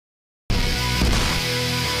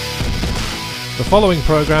The following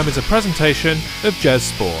program is a presentation of Jez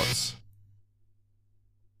Sports.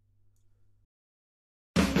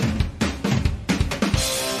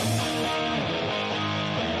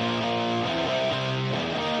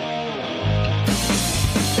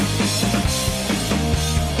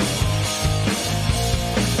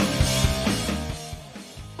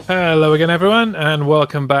 Hello again, everyone, and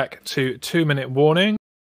welcome back to 2 Minute Warning.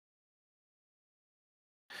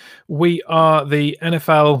 We are the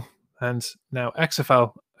NFL and now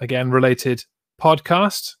XFL again related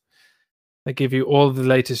podcast. They give you all the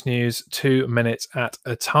latest news 2 minutes at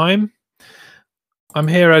a time. I'm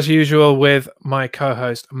here as usual with my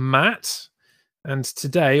co-host Matt, and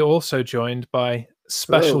today also joined by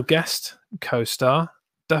special guest co-star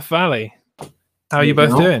Duff Valley. How are you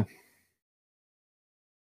both doing?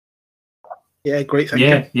 Yeah, great. Thank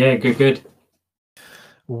you. Yeah, good.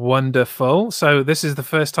 Wonderful. So this is the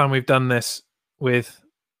first time we've done this with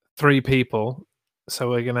 3 people. So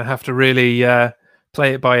we're going to have to really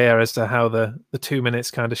play it by ear as to how the 2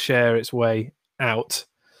 minutes kind of share its way out.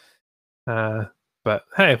 But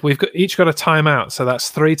hey, we've each got a timeout. So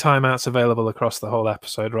that's 3 timeouts available across the whole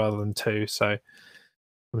episode rather than 2. So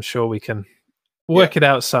I'm sure we can work it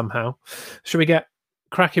out somehow. Should we get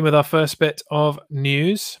cracking with our first bit of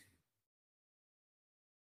news?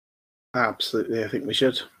 Absolutely, I think we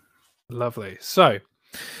should. Lovely. So,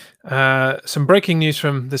 some breaking news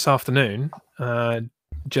from this afternoon,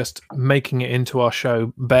 just making it into our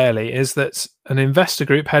show barely, is that an investor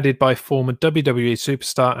group headed by former WWE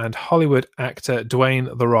superstar and Hollywood actor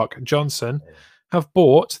Dwayne "The Rock" Johnson have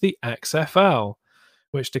bought the XFL,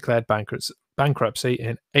 which declared bankruptcy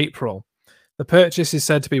in April. The purchase is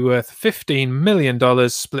said to be worth $15 million,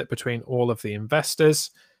 split between all of the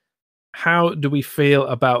investors. How do we feel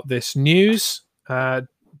about this news?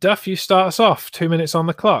 Duff, you start us off. 2 minutes on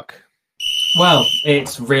the clock. Well,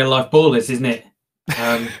 it's real life ballers, isn't it?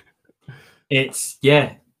 It's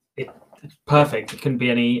perfect. It couldn't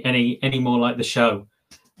be any more like the show,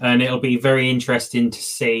 and it'll be very interesting to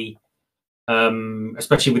see,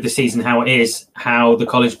 especially with the season how it is, how the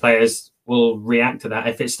college players will react to that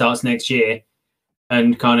if it starts next year,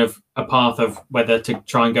 and kind of a path of whether to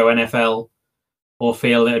try and go NFL or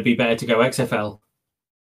feel that it'd be better to go XFL.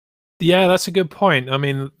 Yeah, that's a good point. I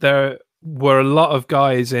mean, there were a lot of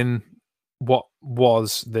guys in what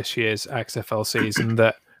was this year's XFL season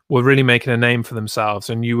that were really making a name for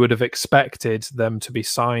themselves, and you would have expected them to be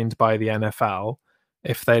signed by the NFL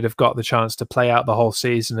if they'd have got the chance to play out the whole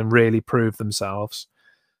season and really prove themselves.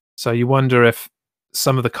 So you wonder if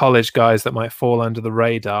some of the college guys that might fall under the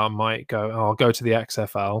radar might go, I'll go to the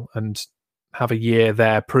XFL and have a year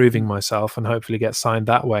there proving myself and hopefully get signed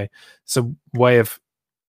that way. It's a way of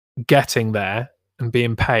getting there and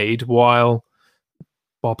being paid while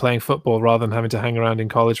playing football rather than having to hang around in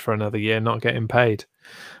college for another year not getting paid.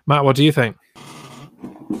 Matt, what do you think?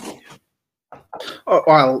 Oh,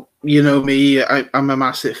 well, you know me, I'm a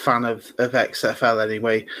massive fan of XFL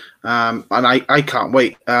anyway, and I can't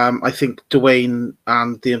wait. I think Dwayne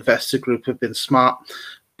and the investor group have been smart,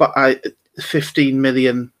 but $15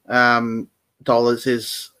 million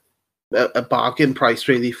is a bargain price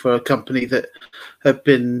really for a company that have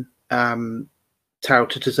been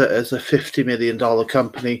touted as a $50 million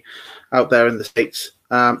company out there in the States.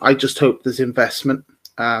 I just hope there's investment,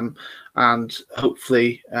 and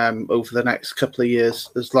hopefully over the next couple of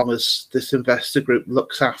years, as long as this investor group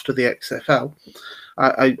looks after the XFL,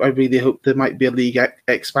 I really hope there might be a league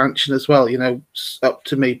expansion as well, you know, up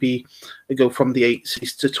to maybe go from the 8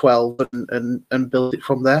 seats to 12 and build it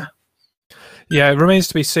from there. Yeah, it remains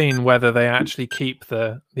to be seen whether they actually keep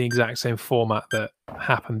the exact same format that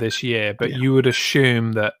happened this year, but you would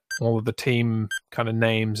assume that all of the team kind of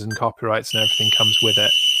names and copyrights and everything comes with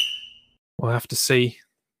it. We'll have to see.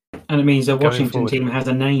 And it means the Washington team has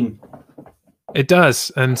a name. It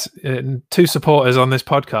does, and 2 supporters on this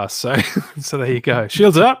podcast, so there you go.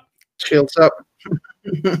 Shields up! Shields up!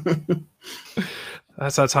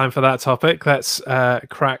 That's our time for that topic. Let's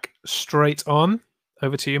crack straight on.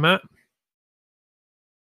 Over to you, Matt.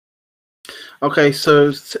 Okay,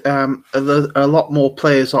 so a lot more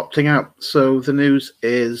players opting out. So the news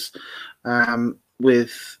is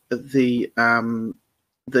with the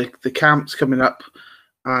camps coming up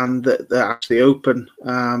and that they're actually open.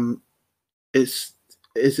 Is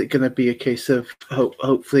it going to be a case of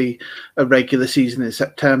hopefully a regular season in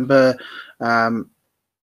September?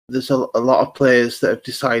 There's a lot of players that have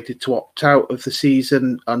decided to opt out of the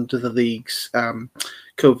season under the league's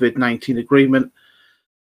COVID-19 agreement.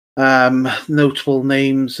 Notable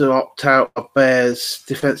names are opt out of Bears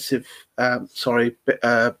defensive. Sorry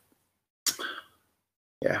about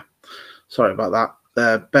that.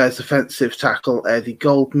 Bears defensive tackle Eddie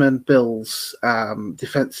Goldman, Bills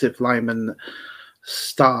defensive lineman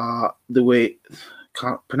Star the way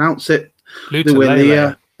can't pronounce it.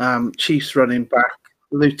 Lutalele. Chiefs running back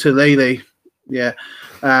Lutalele. Yeah.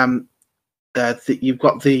 You've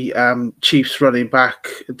got the Chiefs running back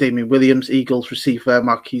Damien Williams, Eagles receiver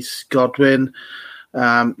Marquise Godwin.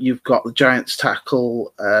 You've got the Giants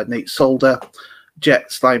tackle Nate Solder,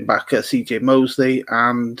 Jets linebacker CJ Mosley,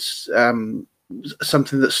 and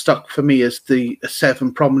something that stuck for me is the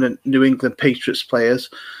 7 prominent New England Patriots players,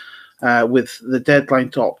 with the deadline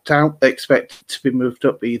to opt out expected to be moved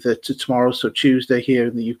up either to tomorrow, so Tuesday here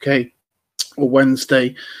in the UK, or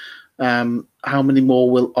Wednesday. How many more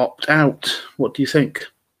will opt out? What do you think?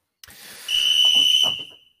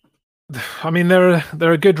 I mean, there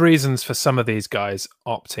are good reasons for some of these guys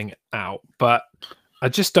opting out, but I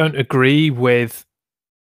just don't agree with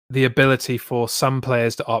the ability for some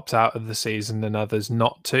players to opt out of the season and others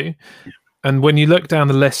not to. And when you look down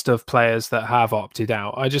the list of players that have opted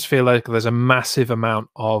out, I just feel like there's a massive amount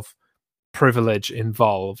of privilege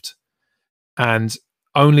involved. And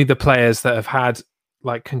only the players that have had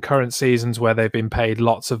like concurrent seasons where they've been paid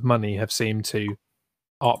lots of money have seemed to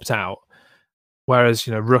opt out. Whereas,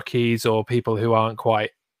 rookies or people who aren't quite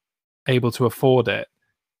able to afford it,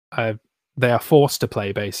 they are forced to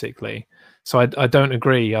play, basically. So I don't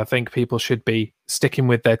agree. I think people should be sticking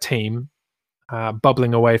with their team,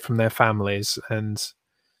 bubbling away from their families. And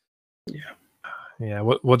yeah.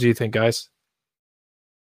 What do you think, guys?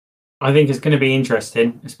 I think it's going to be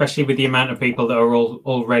interesting, especially with the amount of people that are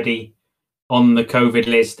already on the COVID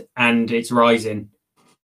list, and it's rising.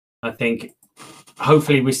 I think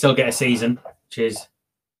hopefully we still get a season, which is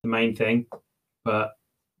the main thing. But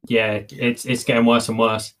yeah, it's getting worse and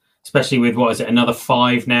worse, especially with, what is it, another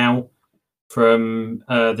 5 now from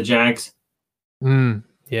the Jags.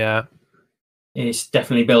 Yeah. It's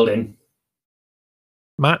definitely building.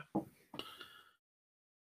 Matt?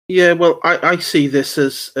 Yeah, well, I see this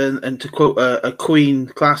as, and to quote a Queen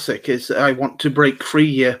classic, is I want to break free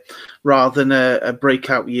year rather than a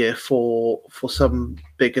breakout year for some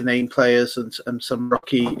bigger name players and some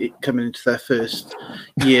rookie coming into their first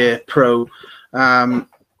year pro. I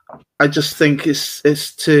just think it's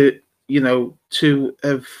too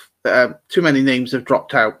many names have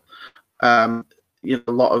dropped out. A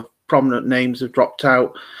lot of prominent names have dropped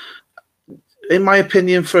out. In my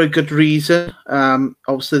opinion, for a good reason.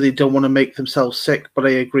 Obviously, they don't want to make themselves sick, but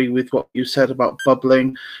I agree with what you said about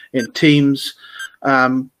bubbling in teams.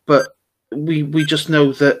 But we just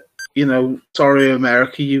know that, sorry,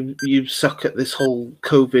 America, you suck at this whole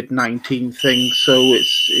COVID-19 thing, so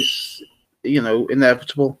it's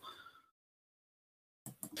inevitable.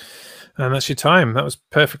 And that's your time. That was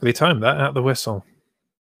perfectly timed, that, out the whistle.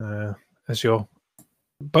 As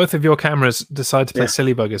both of your cameras decide to play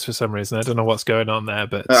silly buggers for some reason. I don't know what's going on there,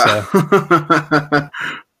 but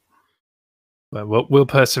we'll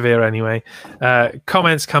persevere anyway.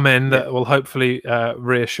 Comments come in that will hopefully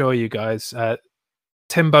reassure you guys.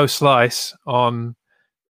 Timbo Slice on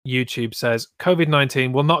YouTube says,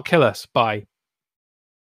 COVID-19 will not kill us. Bye.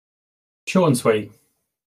 Short and sweet.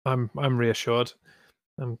 I'm reassured.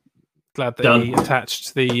 I'm glad that he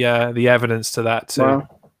attached the evidence to that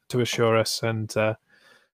to assure us, and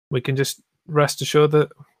we can just rest assured that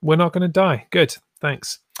we're not going to die. Good,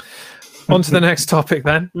 thanks. On to the next topic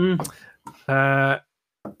then.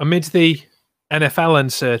 Amid the NFL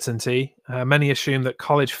uncertainty, many assumed that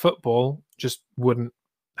college football just wouldn't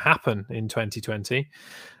happen in 2020.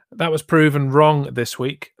 That was proven wrong this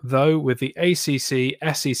week, though, with the ACC,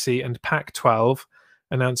 SEC, and Pac-12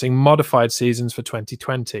 announcing modified seasons for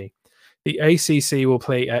 2020. The ACC will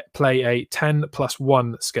play a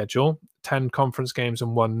 10+1 schedule, 10 conference games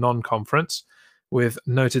and 1 non-conference, with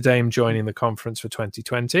Notre Dame joining the conference for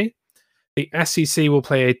 2020. The SEC will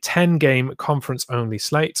play a 10-game conference-only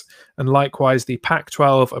slate, and likewise the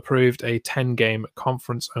Pac-12 approved a 10-game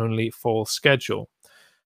conference-only fall schedule.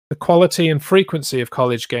 The quality and frequency of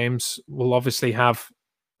college games will obviously have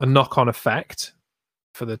a knock-on effect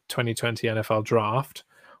for the 2020 NFL draft.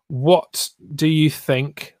 What do you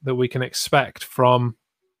think that we can expect from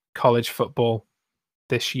college football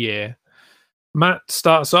this year? Matt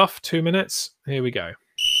starts off, 2 minutes. Here we go.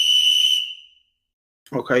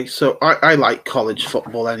 Okay, so I like college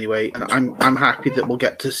football anyway, and I'm happy that we'll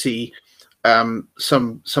get to see some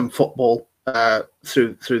football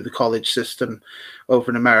through the college system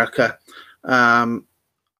over in America. I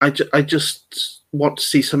just want to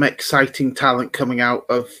see some exciting talent coming out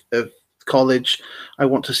of college. I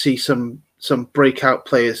want to see some breakout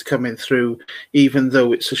players coming through, even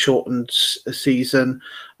though it's a shortened season.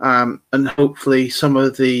 and hopefully some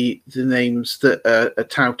of the names that are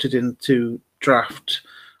touted into draft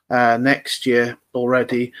next year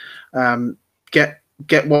already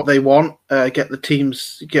get what they want, get the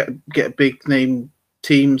teams, get big name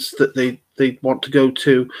teams that they want to go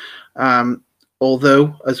to.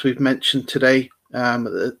 Although, as we've mentioned today at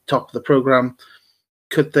the top of the program,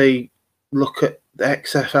 could they look at the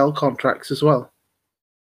XFL contracts as well?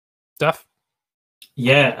 Duff?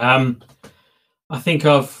 Yeah, I think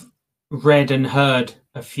I've read and heard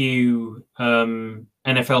a few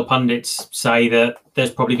NFL pundits say that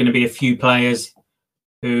there's probably going to be a few players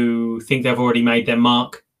who think they've already made their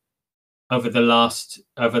mark over the last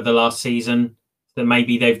season, that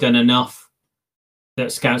maybe they've done enough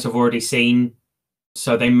that scouts have already seen,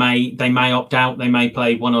 so they may opt out. They may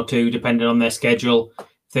play one or two depending on their schedule.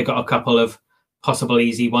 If they've got a couple of possible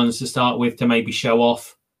easy ones to start with to maybe show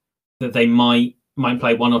off, that they might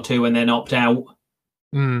play one or two and then opt out.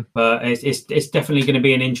 But it's definitely going to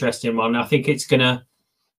be an interesting one. I think it's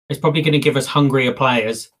probably going to give us hungrier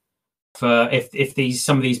players. For if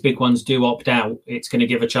some of these big ones do opt out, it's going to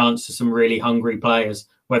give a chance to some really hungry players,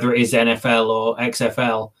 whether it is NFL or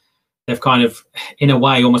XFL. They've kind of, in a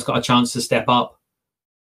way, almost got a chance to step up,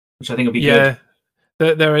 which I think will be good.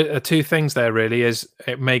 There are two things there, really. Is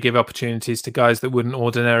it may give opportunities to guys that wouldn't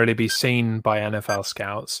ordinarily be seen by NFL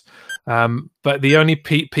scouts. But the only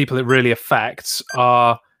people it really affects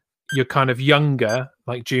are your kind of younger,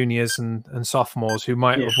 like juniors and sophomores, who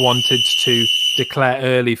might have wanted to declare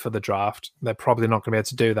early for the draft. They're probably not going to be able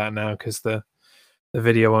to do that now because the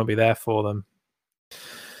video won't be there for them.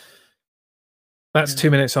 That's 2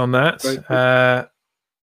 minutes on that. A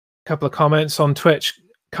couple of comments on Twitch.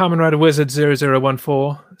 Carmen Rider Wizard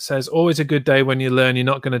 0014 says, always a good day when you learn you're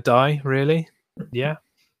not going to die, really? Yeah.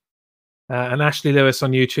 And Ashley Lewis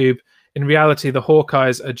on YouTube, in reality, the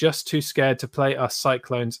Hawkeyes are just too scared to play us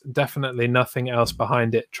Cyclones. Definitely nothing else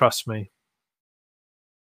behind it. Trust me.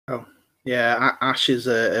 Oh, yeah. Ash is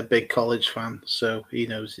a big college fan, so he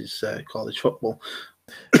knows his college football.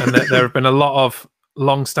 And there have been a lot of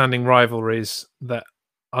long-standing rivalries that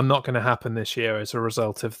are not going to happen this year as a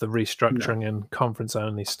result of the restructuring and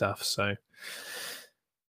conference-only stuff. So,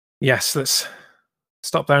 yes, let's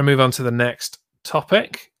stop there and move on to the next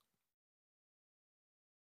topic.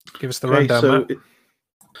 Give us the rundown, Matt.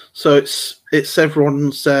 So it's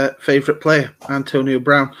everyone's favourite player, Antonio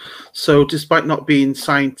Brown. So despite not being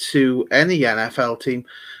signed to any NFL team,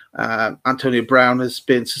 Antonio Brown has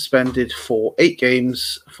been suspended for 8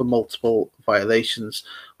 games for multiple violations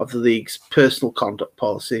of the league's personal conduct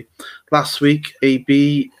policy. Last week,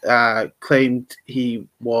 AB claimed he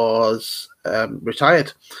was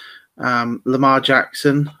retired. Lamar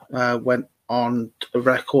Jackson went on a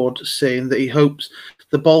record saying that he hopes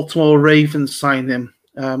the Baltimore Ravens sign him.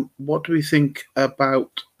 What do we think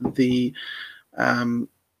about the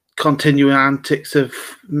continuing antics of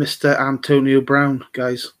Mr. Antonio Brown,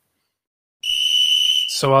 guys?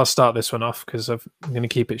 So I'll start this one off because I'm going to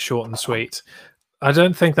keep it short and sweet. I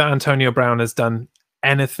don't think that Antonio Brown has done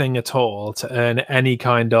anything at all to earn any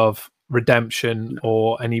kind of redemption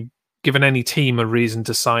or given any team a reason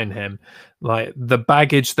to sign him. Like, the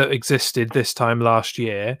baggage that existed this time last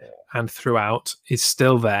year and throughout is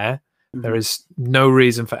still there. There is no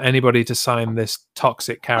reason for anybody to sign this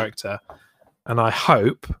toxic character. And I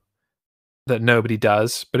hope that nobody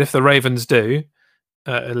does. But if the Ravens do,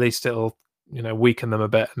 at least it'll weaken them a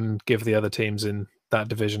bit and give the other teams in that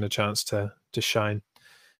division a chance to shine.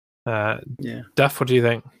 Duff, what do you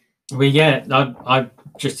think? Well, I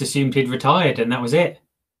just assumed he'd retired and that was it.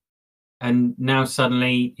 And now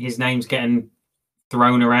suddenly his name's getting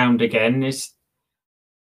thrown around again.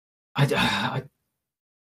 I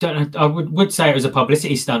don't know. I would say it was a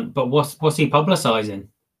publicity stunt, but what's he publicising?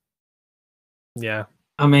 Yeah,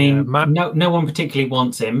 I mean, no one particularly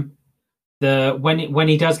wants him. When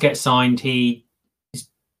he does get signed, he is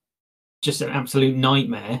just an absolute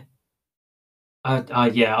nightmare. I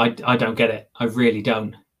don't get it. I really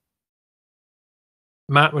don't.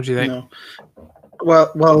 Matt, what do you think? No.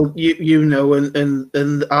 Well, you know,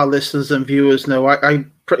 and our listeners and viewers know.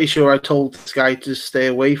 I'm pretty sure I told this guy to stay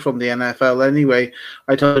away from the NFL anyway.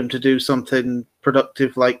 I told him to do something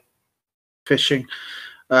productive like fishing.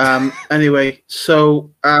 Anyway,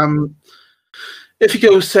 so if he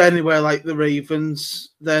goes to anywhere like the Ravens,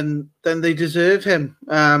 then they deserve him.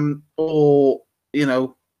 Or,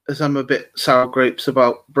 as I'm a bit sour grapes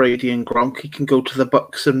about Brady and Gronk, he can go to the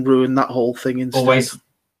Bucks and ruin that whole thing instead. Always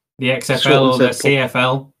the XFL or the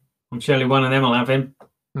CFL. I'm surely one of them will have him.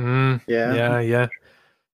 Yeah.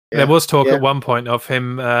 There was talk at one point of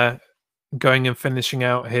him going and finishing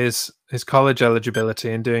out his college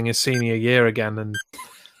eligibility and doing his senior year again, and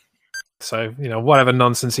So, you know, whatever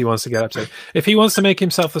nonsense he wants to get up to. If he wants to make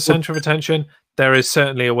himself the center of attention, there is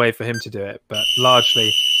certainly a way for him to do it. But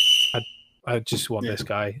largely, I just want this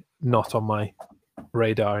guy not on my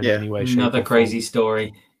radar in any way, shape, Another or crazy form.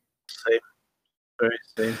 story. Same. Very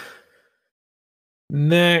same.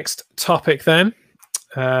 Next topic then.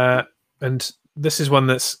 And this is one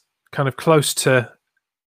that's kind of close to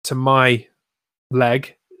my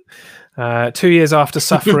leg. 2 years after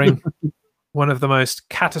suffering one of the most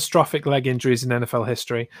catastrophic leg injuries in NFL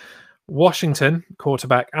history, Washington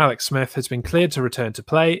quarterback Alex Smith has been cleared to return to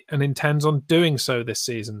play and intends on doing so this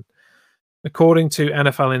season. According to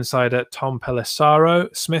NFL insider Tom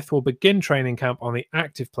Pelissaro, Smith will begin training camp on the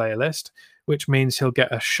active player list, which means he'll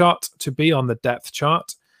get a shot to be on the depth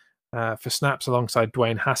chart for snaps alongside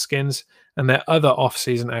Dwayne Haskins and their other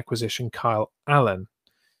off-season acquisition, Kyle Allen.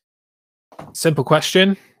 Simple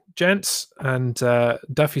question, gents, and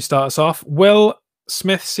Duffy starts off. Will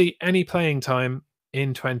Smith see any playing time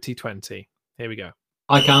in 2020? Here we go.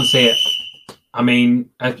 I can't see it. I mean,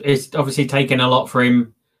 it's obviously taken a lot for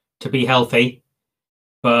him to be healthy,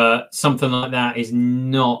 but something like that is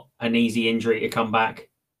not an easy injury to come back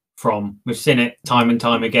from. We've seen it time and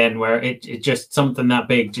time again where it just something that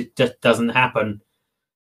big just doesn't happen.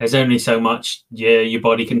 There's only so much your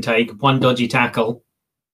body can take. One dodgy tackle,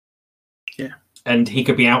 and he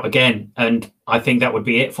could be out again. And I think that would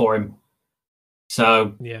be it for him.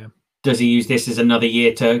 So, does he use this as another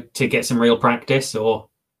year to get some real practice? Or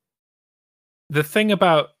the thing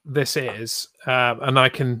about this is, and I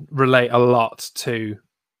can relate a lot to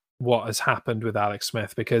what has happened with Alex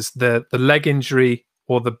Smith, because the leg injury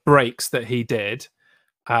or the breaks that he did,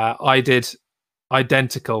 I did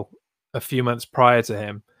identical a few months prior to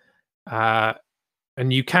him.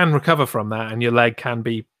 And you can recover from that, and your leg can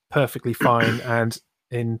be perfectly fine, and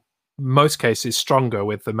in most cases stronger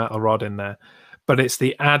with the metal rod in there. But it's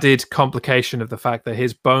the added complication of the fact that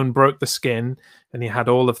his bone broke the skin, and he had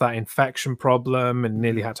all of that infection problem and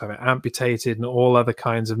nearly had to have it amputated and all other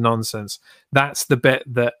kinds of nonsense. That's the bit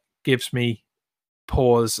that gives me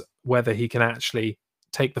pause whether he can actually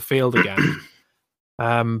take the field again.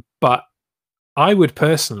 But I would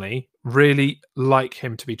personally really like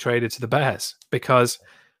him to be traded to the Bears, because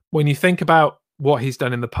when you think about what he's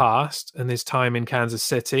done in the past and his time in Kansas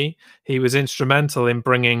City, he was instrumental in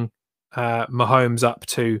bringing Mahomes up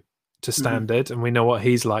to standard, and we know what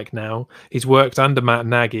he's like now. He's worked under Matt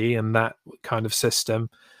Nagy and that kind of system.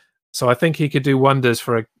 So I think he could do wonders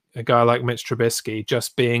for a guy like Mitch Trubisky,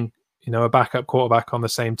 just being, you know, a backup quarterback on the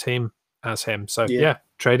same team as him. So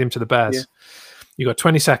trade him to the Bears. You got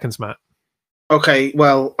 20 seconds, Matt. Okay,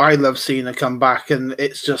 well, I love seeing her come back, and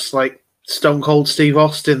it's just like Stone Cold Steve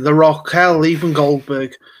Austin, The Rock, hell, even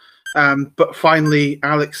Goldberg. But finally,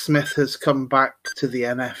 Alex Smith has come back to the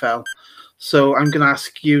NFL. So I'm going to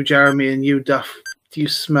ask you, Jeremy, and you, Duff, do you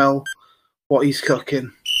smell what he's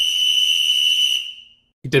cooking?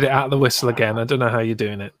 You did it out of the whistle again. I don't know how you're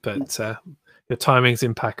doing it, but your timing's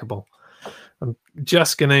impeccable. I'm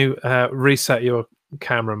just going to reset your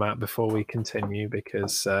camera, Matt, before we continue,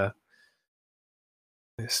 because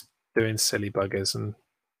it's doing silly buggers, and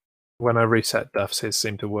when I reset Duff's, his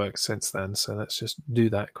seemed to work since then. So let's just do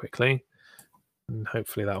that quickly, and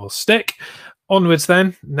hopefully that will stick. Onwards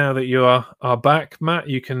then, now that you are back, Matt,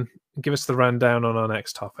 you can give us the rundown on our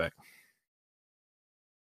next topic.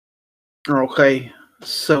 Okay,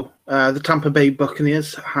 so the Tampa Bay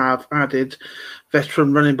Buccaneers have added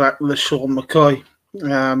veteran running back LaShawn McCoy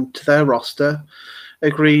to their roster,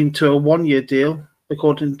 agreeing to a one-year deal.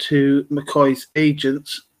 According to McCoy's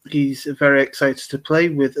agents, he's very excited to play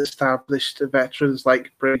with established veterans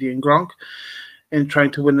like Brady and Gronk in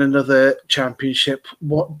trying to win another championship.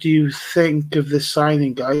 What do you think of this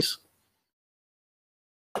signing, guys?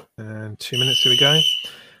 And 2 minutes, here we go.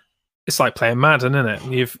 It's like playing Madden,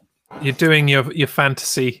 isn't it? You're doing your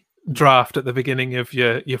fantasy draft at the beginning of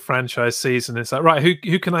your franchise season. It's like, right,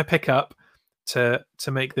 who can I pick up to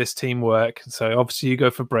make this team work? So obviously you go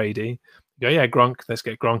for Brady. You go, yeah, Gronk. Let's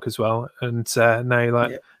get Gronk as well. And now you're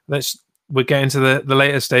like, we're getting to the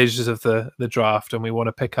later stages of the draft, and we want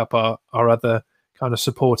to pick up our other kind of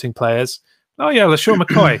supporting players. Oh yeah, LaShawn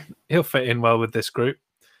McCoy, he'll fit in well with this group.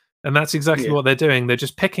 And that's exactly what they're doing. They're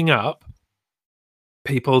just picking up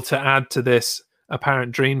people to add to this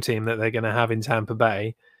apparent dream team that they're going to have in Tampa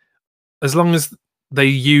Bay. As long as they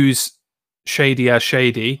use Shady as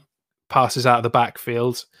Shady, passes out of the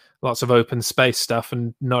backfield, lots of open space stuff,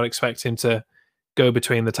 and not expect him to go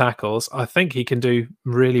between the tackles, I think he can do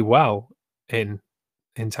really well in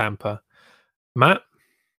Tampa. Matt?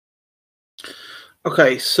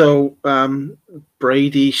 Okay, so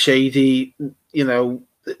Brady, Shady, you know,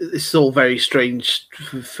 it's all very strange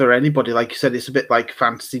for anybody. Like you said, it's a bit like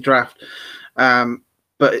fantasy draft.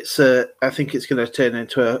 But I think it's going to turn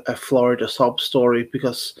into a Florida sob story,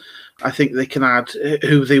 because I think they can add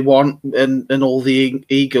who they want and all the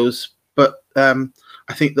egos. But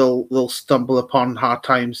I think they'll stumble upon hard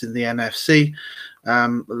times in the NFC,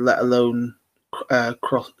 let alone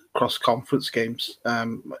cross conference games.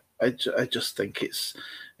 I just think it's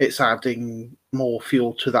adding more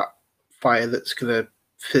fuel to that fire that's going to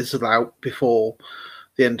fizzle out before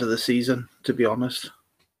the end of the season, to be honest.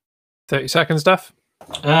 30 seconds, Duff.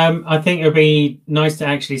 I think it would be nice to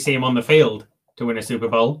actually see him on the field to win a Super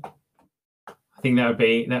Bowl. I think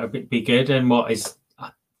that would be good. And what is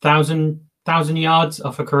 1,000 yards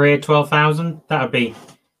off a career 12,000? That would be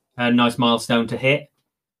a nice milestone to hit.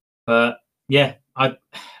 But yeah,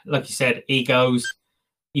 like you said, egos.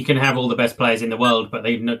 You can have all the best players in the world, but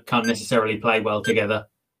they can't necessarily play well together.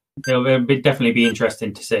 It'll definitely be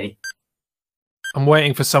interesting to see. I'm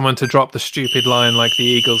waiting for someone to drop the stupid line like the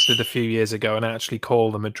Eagles did a few years ago and actually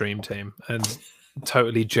call them a dream team and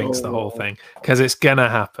totally jinx the whole thing, because it's gonna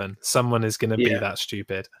happen. Someone is gonna be that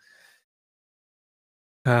stupid,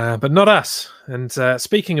 but not us. And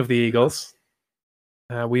speaking of the Eagles,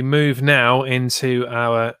 we move now into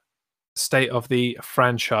our State of the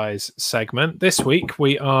Franchise segment. This week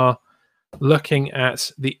we are looking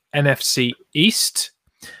at the NFC East,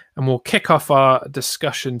 and we'll kick off our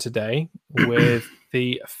discussion today with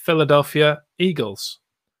the Philadelphia Eagles,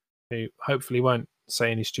 who hopefully won't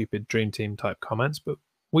say any stupid dream team type comments, but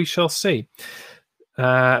we shall see.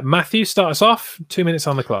 Matthew, start us off. 2 minutes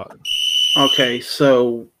on the clock. Okay,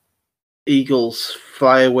 so Eagles,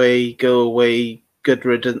 fly away, go away, good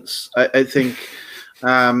riddance. I think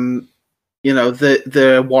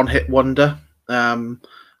they're a one-hit wonder,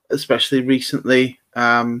 especially recently.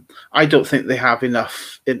 I don't think they have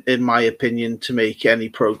enough, in my opinion, to make any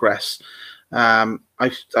progress. I've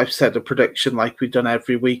said a prediction like we've done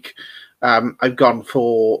every week. I've gone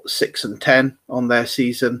for 6-10 on their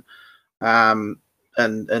season, and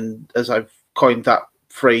as I've coined that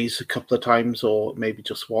phrase a couple of times, or maybe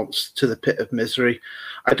just once, to the pit of misery.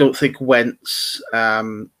 I don't think Wentz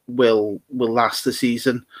will last the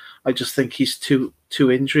season. I just think he's too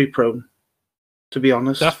injury prone, to be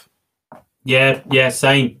honest. Duff? Yeah,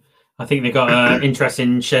 same. I think they've got an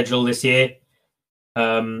interesting schedule this year.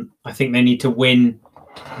 I think they need to win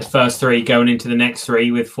the first three going into the next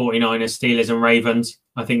three with 49ers, Steelers and Ravens.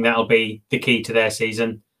 I think that'll be the key to their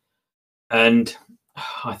season. And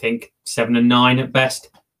I think 7-9 at best.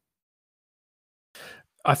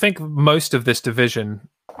 I think most of this division,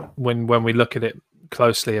 when we look at it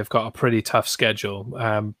closely, have got a pretty tough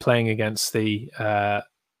schedule, playing against the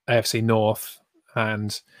AFC North,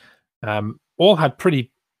 and all had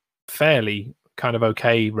pretty fairly kind of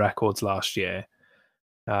okay records last year,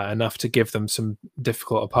 enough to give them some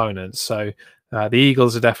difficult opponents. So the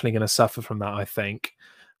Eagles are definitely going to suffer from that, I think.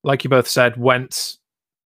 Like you both said, Wentz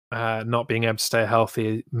not being able to stay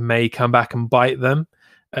healthy may come back and bite them.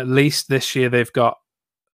 At least this year they've got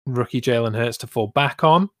rookie Jalen Hurts to fall back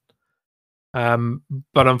on.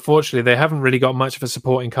 But unfortunately, they haven't really got much of a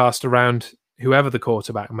supporting cast around whoever the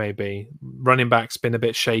quarterback may be. Running back's been a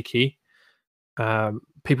bit shaky.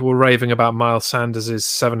 People were raving about Miles Sanders'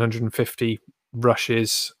 750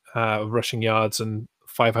 rushes, rushing yards, and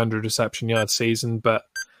 500 reception yards season, but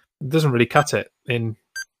it doesn't really cut it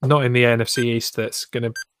not in the NFC East. That's going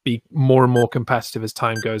to be more and more competitive as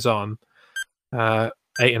time goes on. 8-8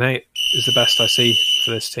 is the best I see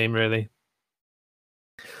for this team, really.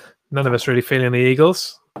 None of us really feeling the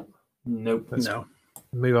Eagles. Nope. Let's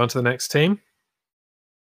move on to the next team.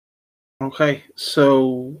 Okay,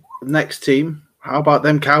 so next team. How about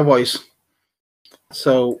them Cowboys?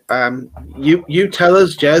 So you tell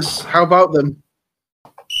us, Jez. How about them?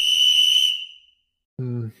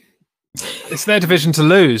 It's their division to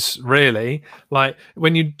lose, really. Like,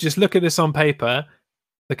 when you just look at this on paper,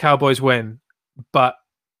 the Cowboys win, but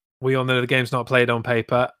we all know the game's not played on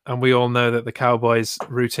paper, and we all know that the Cowboys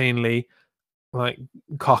routinely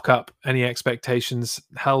cock up any expectations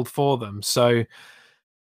held for them. So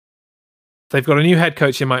they've got a new head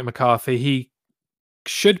coach in Mike McCarthy. He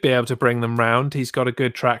should be able to bring them round. He's got a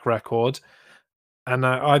good track record, and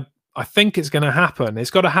I think it's going to happen.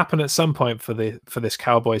 It's got to happen at some point for this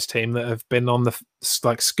Cowboys team that have been on the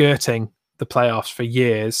skirting the playoffs for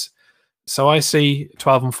years. So I see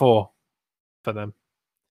 12-4 for them.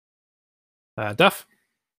 Duff?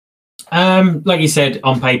 Like you said,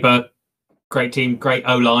 on paper, great team, great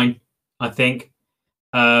O-line, I think.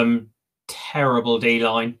 Terrible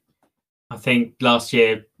D-line. I think last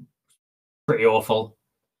year, pretty awful.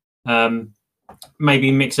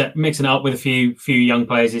 maybe mixing it up with a few young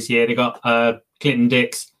players this year. They got Clinton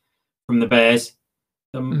Dix from the Bears.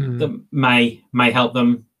 That may help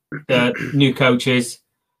them. The new coaches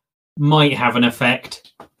might have an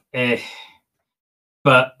effect,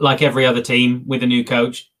 but like every other team with a new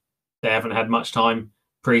coach, they haven't had much time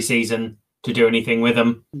pre-season to do anything with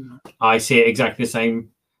them. I see it exactly the same.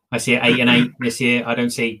 I see it 8-8 this year. I don't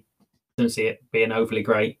see it being overly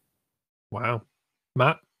great. Wow,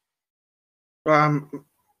 Matt.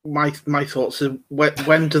 My thoughts are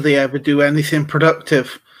when do they ever do anything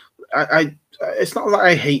productive? It's not that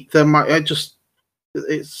I hate them. I just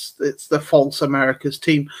it's the false America's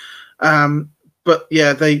team. But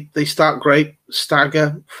yeah, they start great,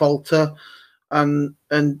 stagger, falter, and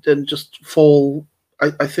just fall.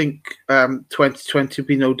 I think 2020 will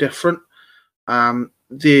be no different. I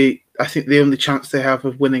think the only chance they have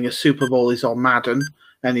of winning a Super Bowl is on Madden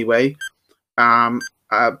anyway.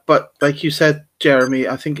 But like you said, Jeremy,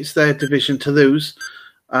 I think it's their division to lose.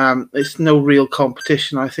 It's no real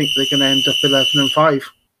competition. I think they're going to end up 11-5.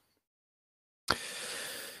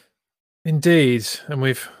 Indeed, and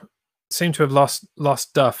we've seemed to have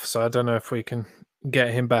lost Duff, so I don't know if we can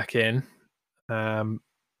get him back in.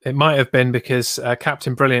 It might have been because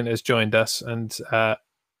Captain Brilliant has joined us, and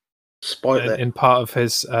in part of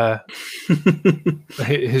his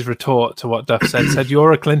his retort to what Duff said,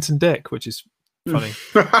 "You're a Clinton Dick," which is funny.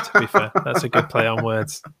 To be fair, that's a good play on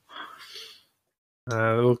words.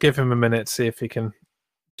 We'll give him a minute, see if he can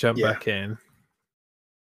jump back in.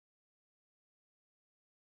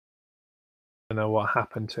 I don't know what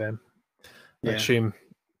happened to him. I assume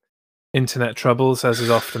internet troubles, as is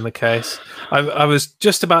often the case. I was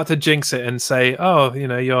just about to jinx it and say, "Oh,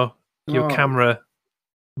 your camera,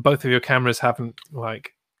 both of your cameras haven't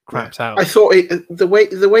crapped out." I thought the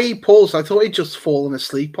way he paused, I thought he'd just fallen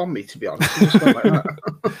asleep on me. To be honest, he just went like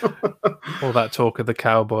that. All that talk of the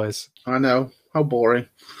Cowboys. I know, how boring.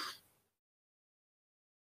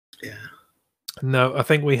 Yeah. No, I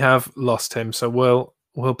think we have lost him, so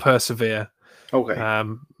we'll persevere. Okay.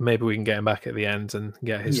 Maybe we can get him back at the end and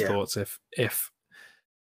get his thoughts if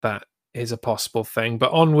that is a possible thing.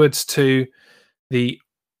 But onwards to the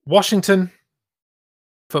Washington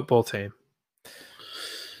football team.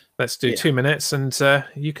 Let's do 2 minutes, and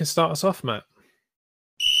you can start us off, Matt.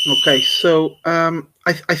 Okay, so I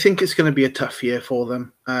think it's going to be a tough year for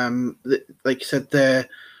them. Like you said, they're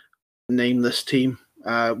nameless team,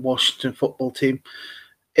 Washington football team.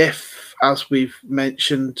 If, as we've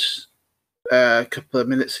mentioned a couple of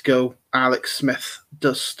minutes ago, Alex Smith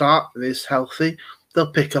does start and is healthy,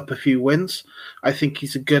 they'll pick up a few wins. I think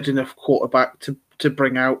he's a good enough quarterback to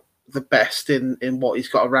bring out the best in what he's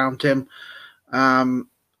got around him. Like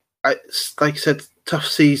I said, tough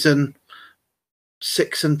season,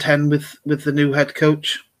 6-10 with the new head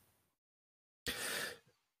coach.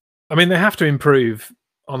 I mean, they have to improve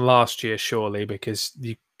on last year, surely, because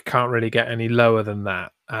you can't really get any lower than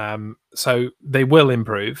that. So they will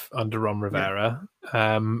improve under Ron Rivera.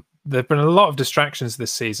 There have been a lot of distractions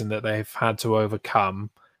this season that they've had to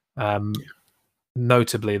overcome,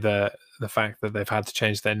 notably the fact that they've had to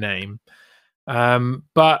change their name.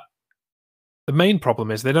 But the main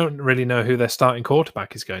problem is they don't really know who their starting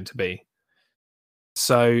quarterback is going to be.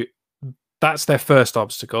 So that's their first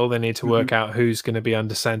obstacle. They need to work out who's going to be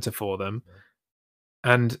under center for them.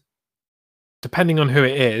 And depending on who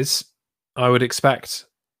it is, I would expect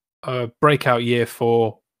a breakout year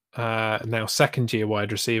for now second-year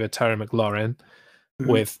wide receiver Terry McLaurin,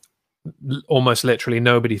 with almost literally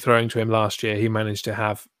nobody throwing to him last year. He managed to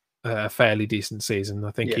have a fairly decent season.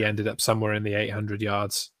 I think he ended up somewhere in the 800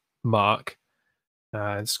 yards mark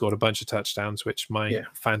and scored a bunch of touchdowns, which my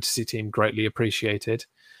fantasy team greatly appreciated.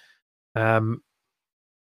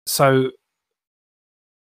 So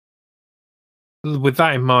with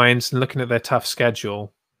that in mind, and looking at their tough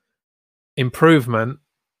schedule, improvement,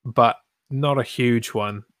 but not a huge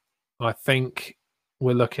one. I think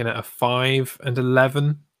we're looking at a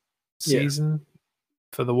 5-11 season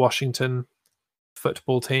for the Washington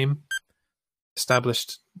football team,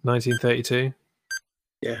 established 1932.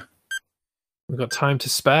 Yeah. We've got time to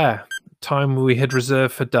spare. Time we had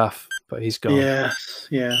reserved for Duff, but he's gone. Yes,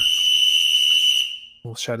 yeah.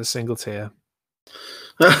 We'll shed a single tear.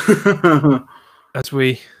 As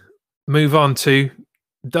we move on to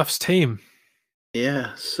Duff's team.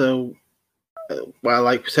 Yeah, so, well,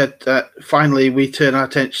 like we said, finally we turn our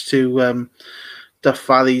attention to Duff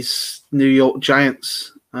Valley's New York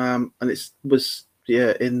Giants. And it was,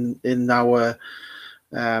 in our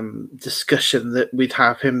discussion that we'd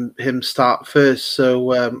have him start first.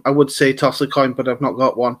 So I would say toss a coin, but I've not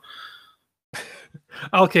got one.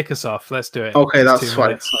 I'll kick us off. Let's do it. Okay, that's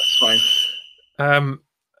fine. That's fine.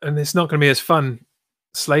 and it's not going to be as fun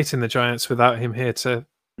slating the Giants without him here to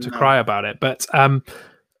cry about it. But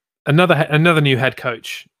another new head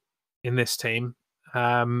coach in this team.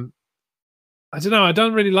 I don't know. I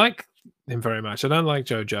don't really like him very much. I don't like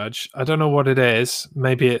Joe Judge. I don't know what it is.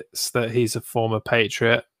 Maybe it's that he's a former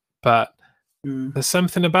Patriot, but there's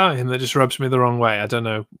something about him that just rubs me the wrong way. I don't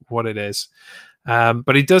know what it is.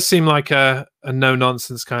 But he does seem like a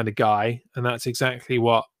no-nonsense kind of guy, and that's exactly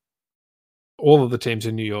what all of the teams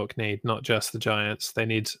in New York need, not just the Giants. They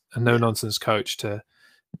need a no-nonsense coach to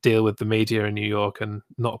deal with the media in New York and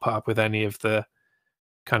not put up with any of the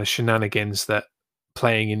kind of shenanigans that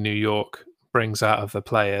playing in New York brings out of the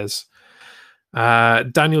players.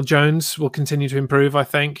 Daniel Jones will continue to improve, I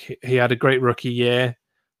think. He had a great rookie year.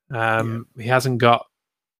 He hasn't got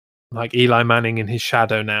like Eli Manning in his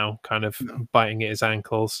shadow now, kind of biting at his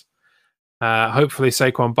ankles. Hopefully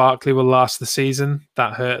Saquon Barkley will last the season.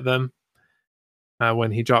 That hurt them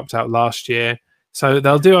when he dropped out last year. So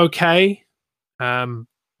they'll do okay, but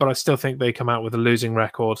I still think they come out with a losing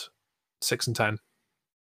record, 6-10.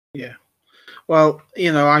 Yeah. Well,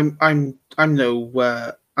 you know, I'm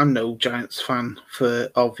no Giants fan for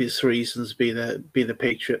obvious reasons, being a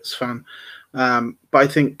Patriots fan. But I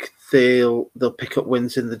think they'll pick up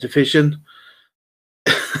wins in the division.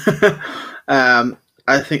 I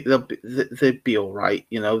think they'd be all right.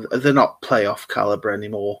 You know, they're not playoff caliber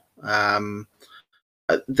anymore.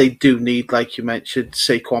 They do need, like you mentioned,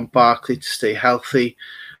 Saquon Barkley to stay healthy.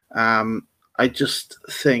 I just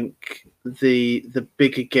think the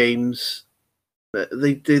bigger games,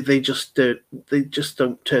 they just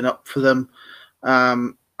don't turn up for them,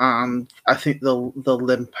 and I think they'll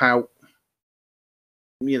limp out.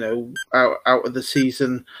 You know, out of the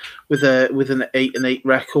season with an 8-8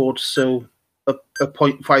 record, so a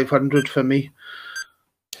 .500 for me.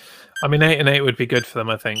 I mean, 8-8 would be good for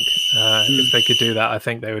them. I think if they could do that, I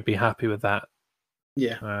think they would be happy with that.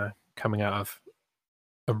 Yeah, coming out of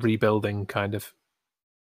a rebuilding kind of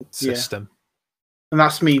system. And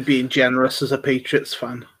that's me being generous as a Patriots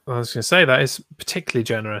fan. I was going to say that is particularly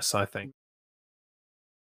generous, I think.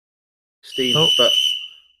 Steve, but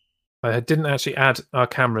I didn't actually add our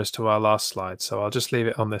cameras to our last slide, so I'll just leave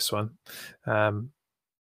it on this one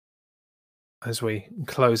as we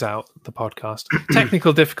close out the podcast.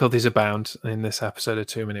 Technical difficulties abound in this episode of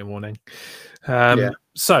 2 Minute Warning.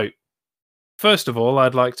 So, first of all,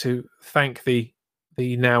 I'd like to thank the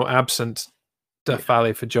now absent Duff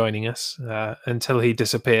Valley for joining us until he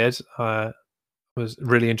disappeared. Was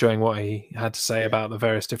really enjoying what he had to say about the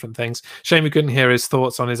various different things. Shame we couldn't hear his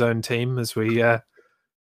thoughts on his own team as we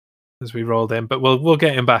rolled in, but we'll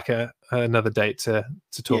get him back at another date to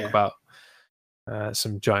talk about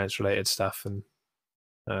some Giants related stuff and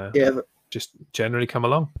just generally come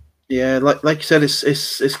along. Yeah, like you said,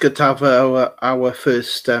 it's good to have our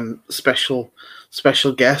first special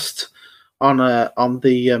guest on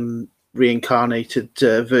the reincarnated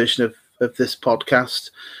version of this podcast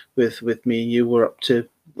with me and you. We're up to,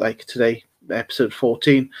 like, today, episode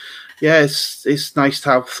 14. Yeah, it's nice to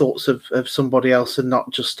have thoughts of somebody else and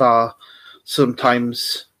not just our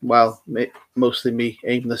sometimes, well, mostly me,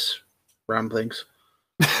 aimless ramblings.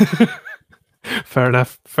 Fair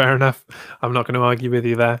enough. I'm not going to argue with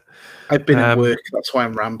you there. I've been at work, that's why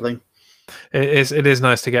I'm rambling. It is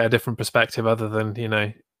nice to get a different perspective other than, you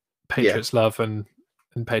know, Patriots love and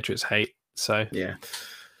Patriots hate. So yeah.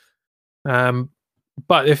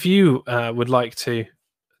 But if you would like to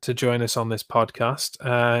join us on this podcast,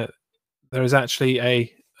 there is actually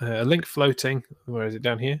a link floating. Where is it?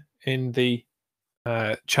 Down here in the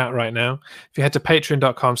chat right now. If you head to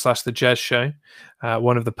patreon.com/thejez show,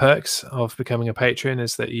 one of the perks of becoming a patron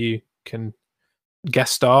is that you can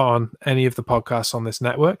guest star on any of the podcasts on this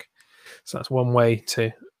network. So that's one way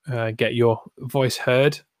to get your voice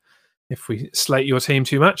heard. If we slate your team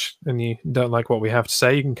too much and you don't like what we have to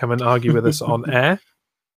say, you can come and argue with us on air.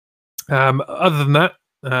 Other than that,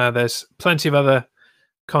 there's plenty of other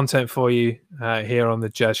content for you here on the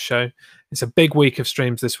Jez Show. It's a big week of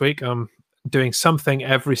streams this week. I'm doing something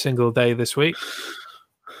every single day this week.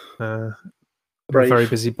 I'm a very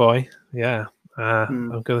busy boy. Yeah. I'm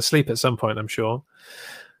going to sleep at some point, I'm sure.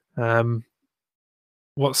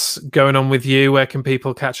 What's going on with you? Where can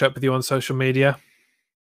people catch up with you on social media?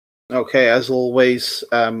 Okay, as always,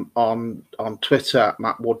 on Twitter at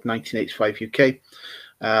MattWard1985UK,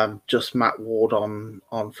 just Matt Ward on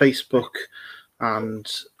Facebook, and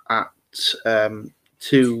at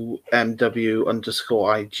 2MW_IG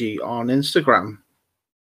on Instagram.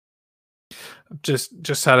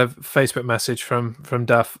 Just had a Facebook message from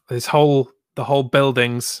Duff. The whole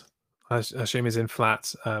building's, I assume, is in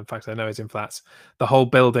flats. In fact, I know it's in flats. The whole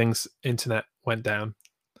building's internet went down.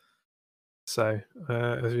 So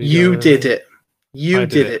you did it. You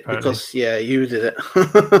did it apparently. because you did it.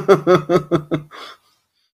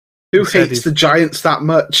 Who hates the Giants that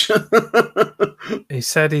much? He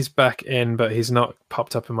said he's back in, but he's not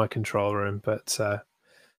popped up in my control room. But so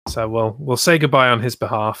we'll say goodbye on his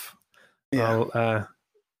behalf. Yeah. I'll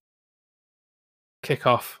kick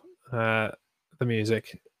off the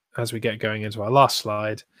music as we get going into our last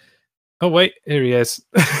slide. Oh wait, here he is.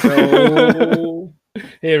 Oh.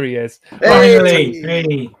 Here he is. Finally,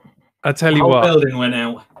 hey. I tell you the whole what. building went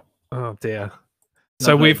out. Oh dear.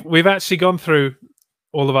 Lovely. So we've actually gone through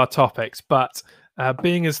all of our topics, but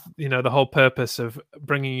being as the whole purpose of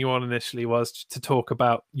bringing you on initially was to talk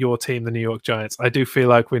about your team, the New York Giants. I do feel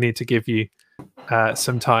like we need to give you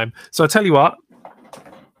some time. So I tell you what.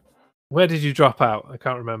 Where did you drop out? I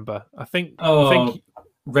can't remember. I think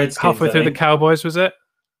Redskins. Halfway through the Cowboys, was it?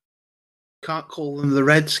 Can't call them the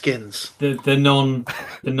Redskins. The non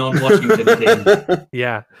Washington team.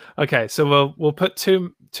 Yeah. Okay. So we'll put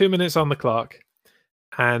two minutes on the clock,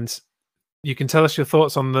 and you can tell us your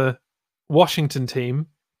thoughts on the Washington team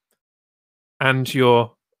and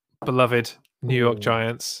your beloved New York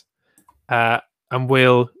Giants, and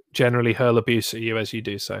we'll generally hurl abuse at you as you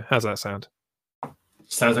do so. How's that sound?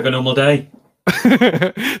 Sounds like a normal day.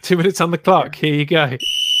 2 minutes on the clock. Here you go.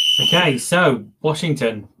 Okay, so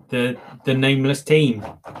Washington, the nameless team,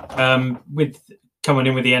 with coming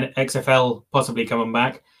in with the XFL possibly coming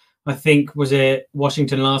back. I think was it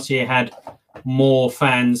Washington last year had more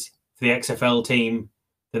fans for the XFL team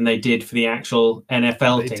than they did for the actual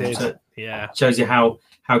NFL team. So yeah, shows you how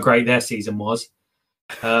great their season was.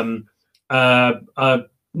 Nice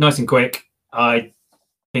and quick. I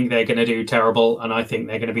think they're going to do terrible, and I think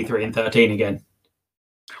they're going to be 3-13 again.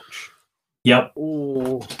 Ouch. Yep.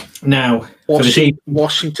 Ooh. Now,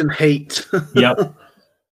 Washington hate. Yep.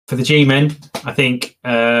 For the G-men, I think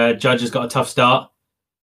Judge has got a tough start.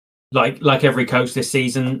 Like every coach this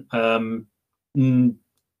season,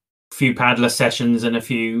 few padless sessions and a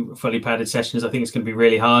few fully padded sessions. I think it's going to be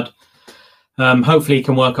really hard. Hopefully, he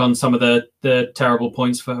can work on some of the terrible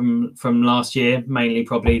points from last year, mainly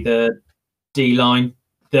probably the D-line.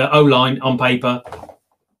 The O-line on paper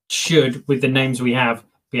should, with the names we have,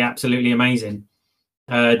 be absolutely amazing.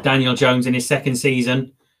 Daniel Jones in his second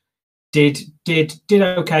season did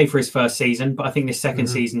okay for his first season, but I think this second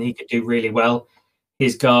season he could do really well.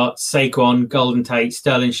 He's got Saquon, Golden Tate,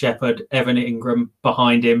 Sterling Shepard, Evan Ingram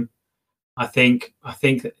behind him. I think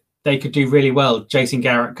that they could do really well. Jason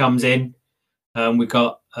Garrett comes in. We've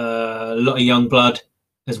got a lot of young blood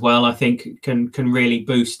as well. I think can really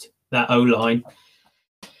boost that O-line.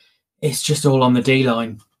 It's just all on the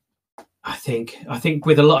D-line. I think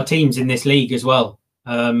with a lot of teams in this league as well,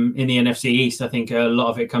 in the NFC East, I think a lot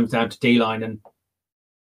of it comes down to D-line, and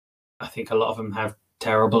I think a lot of them have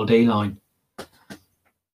terrible D-line.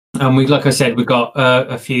 And like I said, we've got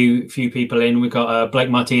a few people in. We've got Blake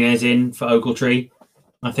Martinez in for Ogletree,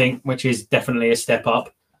 I think, which is definitely a step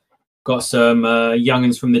up. Got some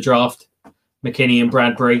youngins from the draft, McKinney and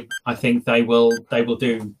Bradbury. I think they will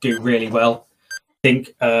do really well. I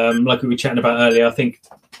think, like we were chatting about earlier, I think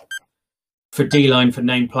for D-line, for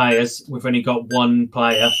named players, we've only got one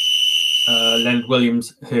player, Leonard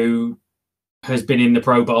Williams, who has been in the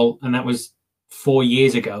Pro Bowl, and that was 4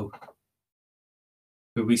 years ago,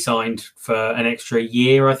 who we signed for an extra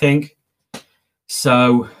year, I think.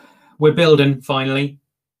 So we're building, finally.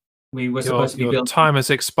 We were supposed to be building. Your time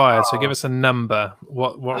has expired, so give us a number.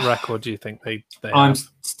 What record do you think they I'm have?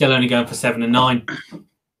 still only going for 7 and 9.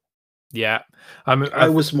 Yeah, I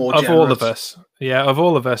was more of generous. all of us. Yeah, of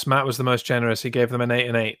all of us, Matt was the most generous. He gave them an 8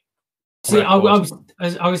 and 8. See, I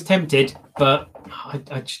was tempted, but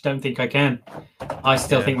I just don't think I can. I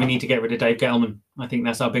still think we need to get rid of Dave Gettleman. I think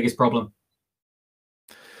that's our biggest problem.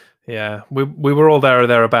 Yeah, we were all there or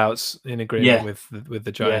thereabouts in agreement with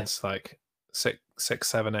the Giants, like 6,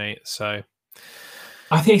 7, 8. So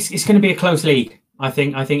I think it's going to be a close league. I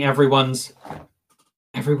think everyone's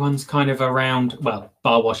kind of around, well,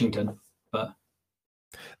 bar Washington, but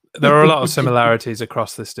there are a lot of similarities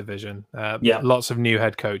across this division. Lots of new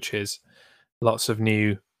head coaches, lots of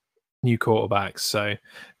new quarterbacks. So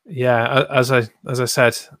yeah, as I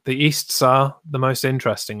said, the Easts are the most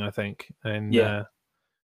interesting, I think,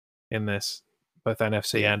 in this, both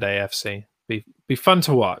NFC and AFC. Be fun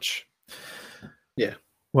to watch. Yeah.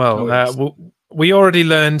 Well, we already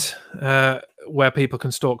learned where people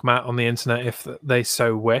can stalk Matt on the internet if they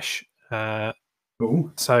so wish.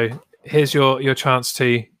 So here's your chance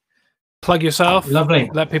to plug yourself. Lovely.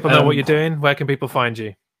 Let people know what you're doing. Where can people find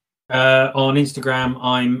you? On Instagram,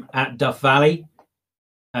 I'm at Duff Valley.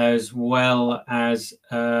 as well as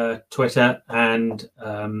Twitter and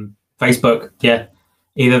Facebook. Yeah,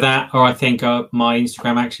 either that or I think my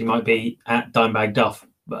Instagram actually might be at Dimebag Duff,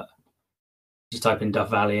 but just type in Duff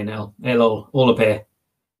Valley and it'll all appear.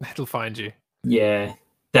 It'll find you. Yeah,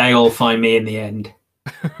 they all find me in the end.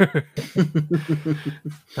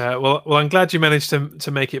 Well, I'm glad you managed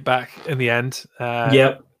to make it back in the end.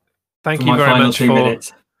 Yep. Thank you very much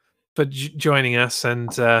for joining us,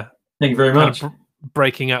 and thank you very much.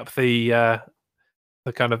 Breaking up the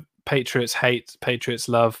kind of Patriots hate, Patriots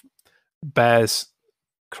love, Bears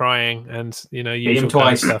crying, and beat him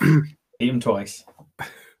twice. Stuff. Beat him twice.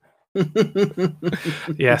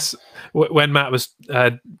 Yes, when Matt was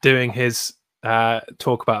doing his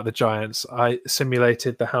talk about the Giants, I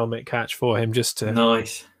simulated the helmet catch for him just to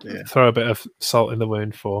throw a bit of salt in the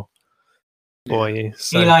wound for you.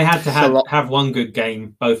 So, Eli had to have one good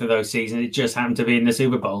game both of those seasons. It just happened to be in the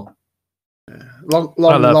Super Bowl.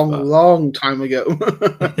 Long time ago.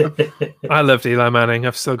 I loved Eli Manning.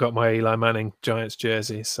 I've still got my Eli Manning Giants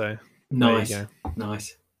jersey. So nice.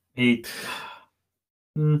 He's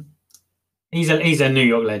a New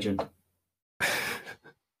York legend.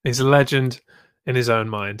 He's a legend in his own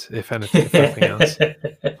mind, if anything, if nothing else.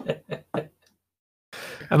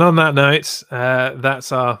 And on that note,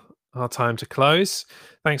 that's our time to close.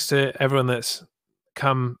 Thanks to everyone that's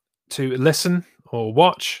come to listen or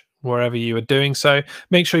watch wherever you are doing so.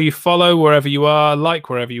 Make sure you follow wherever you are, like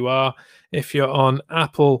wherever you are. If you're on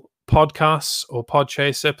Apple Podcasts or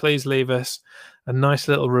Podchaser, please leave us a nice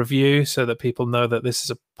little review so that people know that this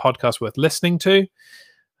is a podcast worth listening to.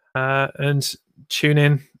 And tune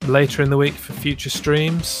in later in the week for future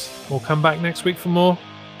streams. We'll come back next week for more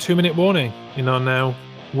 2-minute warning in our now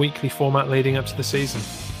weekly format leading up to the season.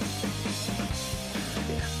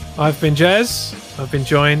 I've been Jez. I've been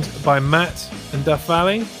joined by Matt and Duff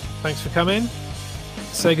Valley. Thanks for coming.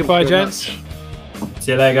 Say goodbye, gents.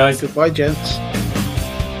 See you later, guys. Goodbye, gents.